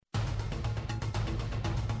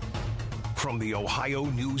From the Ohio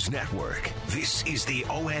News Network, this is the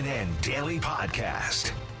ONN Daily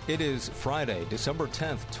Podcast. It is Friday, December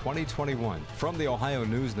 10th, 2021. From the Ohio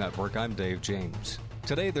News Network, I'm Dave James.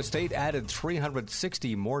 Today, the state added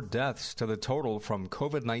 360 more deaths to the total from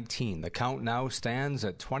COVID-19. The count now stands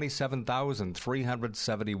at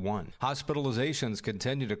 27,371. Hospitalizations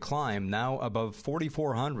continue to climb, now above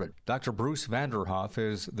 4,400. Dr. Bruce Vanderhoff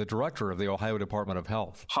is the director of the Ohio Department of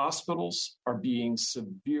Health. Hospitals are being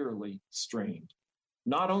severely strained,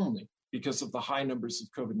 not only because of the high numbers of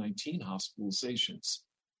COVID-19 hospitalizations,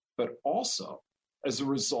 but also as a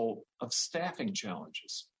result of staffing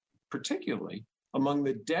challenges, particularly among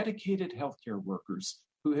the dedicated healthcare workers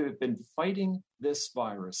who have been fighting this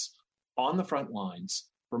virus on the front lines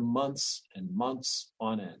for months and months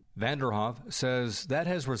on end. Vanderhoff says that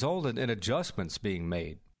has resulted in adjustments being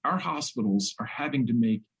made. Our hospitals are having to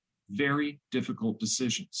make very difficult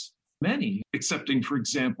decisions. Many accepting, for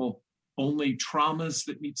example, only traumas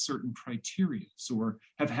that meet certain criteria, or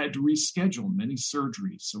have had to reschedule many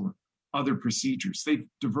surgeries or other procedures. They've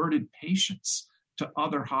diverted patients to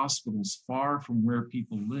other hospitals far from where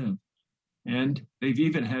people live, and they've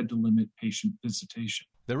even had to limit patient visitation.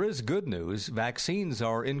 There is good news. Vaccines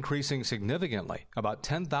are increasing significantly. About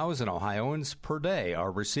 10,000 Ohioans per day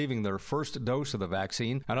are receiving their first dose of the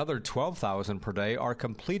vaccine. Another 12,000 per day are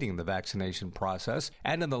completing the vaccination process.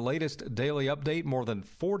 And in the latest daily update, more than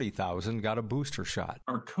 40,000 got a booster shot.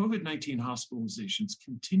 Our COVID-19 hospitalizations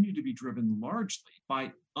continue to be driven largely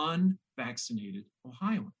by unvaccinated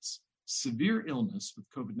Ohioans. Severe illness with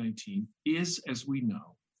COVID-19 is, as we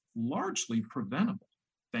know, largely preventable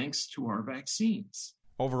thanks to our vaccines.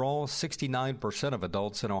 Overall, 69% of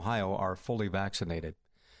adults in Ohio are fully vaccinated.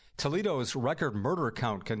 Toledo's record murder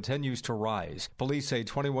count continues to rise. Police say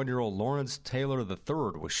 21-year-old Lawrence Taylor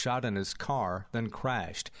III was shot in his car, then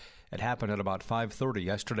crashed. It happened at about 5:30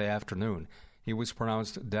 yesterday afternoon. He was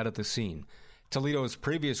pronounced dead at the scene. Toledo's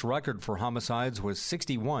previous record for homicides was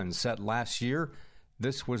 61, set last year.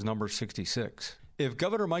 This was number 66. If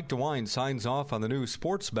Governor Mike DeWine signs off on the new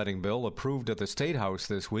sports betting bill approved at the State House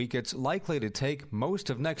this week, it's likely to take most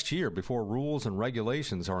of next year before rules and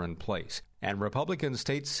regulations are in place. And Republican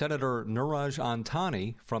State Senator Niraj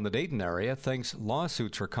Antani from the Dayton area thinks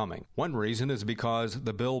lawsuits are coming. One reason is because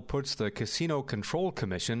the bill puts the Casino Control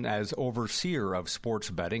Commission as overseer of sports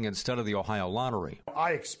betting instead of the Ohio Lottery.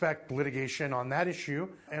 I expect litigation on that issue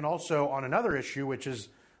and also on another issue, which is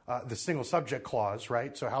the single subject clause,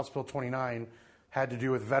 right? So House Bill 29 had to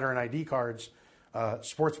do with veteran ID cards.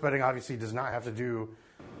 Sports betting obviously does not have to do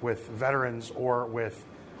with veterans or with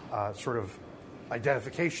sort of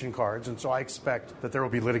identification cards. And so I expect that there will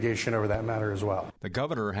be litigation over that matter as well. The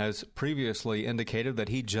governor has previously indicated that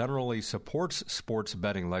he generally supports sports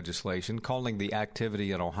betting legislation, calling the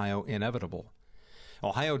activity in Ohio inevitable.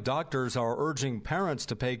 Ohio doctors are urging parents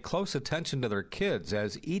to pay close attention to their kids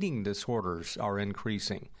as eating disorders are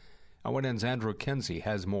increasing. ONN's Andrew Kinsey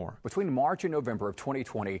has more. Between March and November of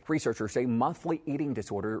 2020, researchers say monthly eating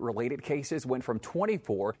disorder-related cases went from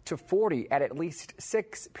 24 to 40 at least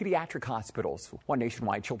 6 pediatric hospitals. One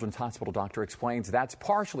nationwide children's hospital doctor explains that's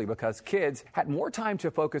partially because kids had more time to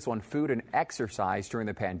focus on food and exercise during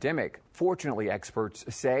the pandemic. Fortunately, experts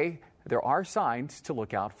say there are signs to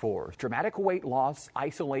look out for: dramatic weight loss,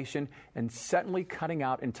 isolation, and suddenly cutting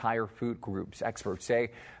out entire food groups. Experts say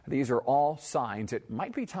these are all signs it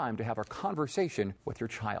might be time to have a conversation with your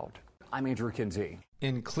child. I'm Andrew Kinsey.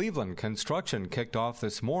 In Cleveland, construction kicked off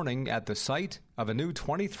this morning at the site of a new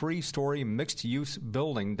 23-story mixed-use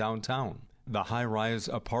building downtown. The high-rise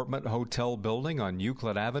apartment hotel building on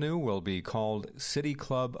Euclid Avenue will be called City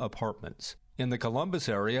Club Apartments. In the Columbus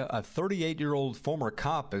area, a 38-year-old former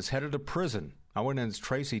cop is headed to prison. ONN's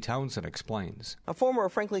Tracy Townsend explains. A former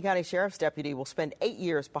Franklin County Sheriff's deputy will spend 8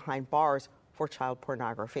 years behind bars for child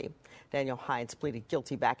pornography. Daniel Hines pleaded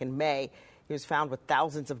guilty back in May. He was found with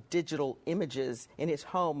thousands of digital images in his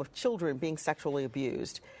home of children being sexually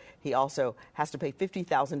abused. He also has to pay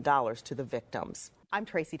 $50,000 to the victims. I'm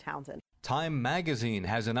Tracy Townsend. Time magazine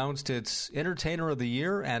has announced its Entertainer of the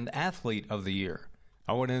Year and Athlete of the Year.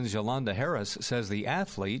 ONN's Yolanda Harris says the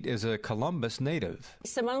athlete is a Columbus native.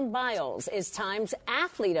 Simone Biles is Time's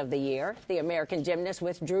Athlete of the Year. The American gymnast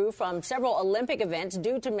withdrew from several Olympic events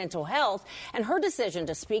due to mental health, and her decision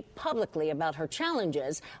to speak publicly about her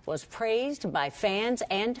challenges was praised by fans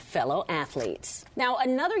and fellow athletes. Now,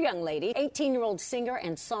 another young lady, 18-year-old singer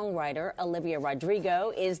and songwriter Olivia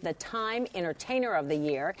Rodrigo, is the Time Entertainer of the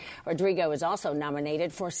Year. Rodrigo is also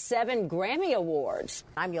nominated for 7 Grammy Awards.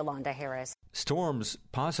 I'm Yolanda Harris. Storms,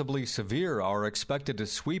 possibly severe, are expected to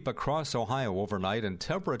sweep across Ohio overnight, and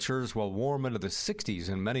temperatures will warm into the 60s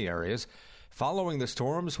in many areas. Following the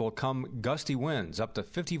storms will come gusty winds up to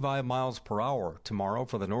 55 miles per hour tomorrow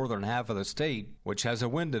for the northern half of the state, which has a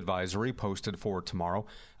wind advisory posted for tomorrow.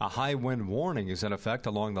 A high wind warning is in effect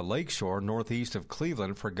along the lakeshore northeast of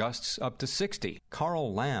Cleveland for gusts up to 60.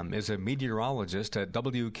 Carl Lamb is a meteorologist at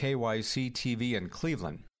WKYC-TV in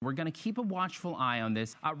Cleveland. We're going to keep a watchful eye on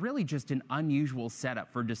this. Really just an unusual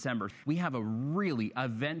setup for December. We have a really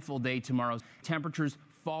eventful day tomorrow. Temperatures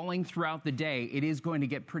falling throughout the day. It is going to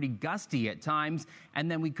get pretty gusty at times, and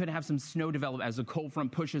then we could have some snow develop as the cold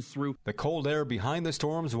front pushes through. The cold air behind the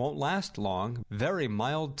storms won't last long. Very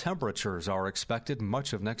mild temperatures are expected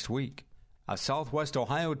much of next week. A Southwest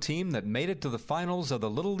Ohio team that made it to the finals of the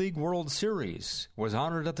Little League World Series was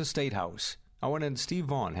honored at the State House. ONN Steve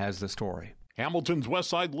Vaughn has the story. Hamilton's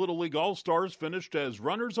Westside Little League All-Stars finished as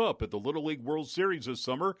runners-up at the Little League World Series this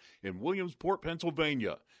summer in Williamsport,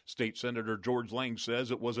 Pennsylvania. State Senator George Lang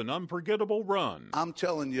says it was an unforgettable run. I'm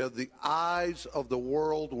telling you, the eyes of the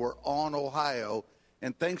world were on Ohio,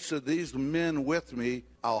 and thanks to these men with me,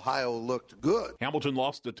 Ohio looked good. Hamilton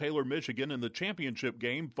lost to Taylor, Michigan in the championship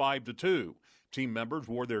game 5-2. Team members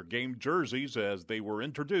wore their game jerseys as they were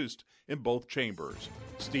introduced in both chambers.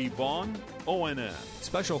 Steve Vaughn, ONN.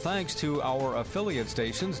 Special thanks to our affiliate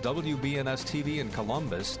stations, WBNS-TV in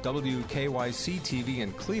Columbus, WKYC-TV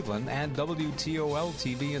in Cleveland, and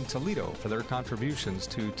WTOL-TV in Toledo for their contributions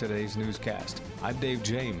to today's newscast. I'm Dave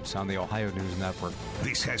James on the Ohio News Network.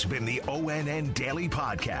 This has been the ONN Daily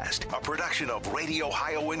Podcast, a production of Radio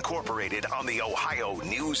Ohio Incorporated on the Ohio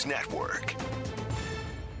News Network.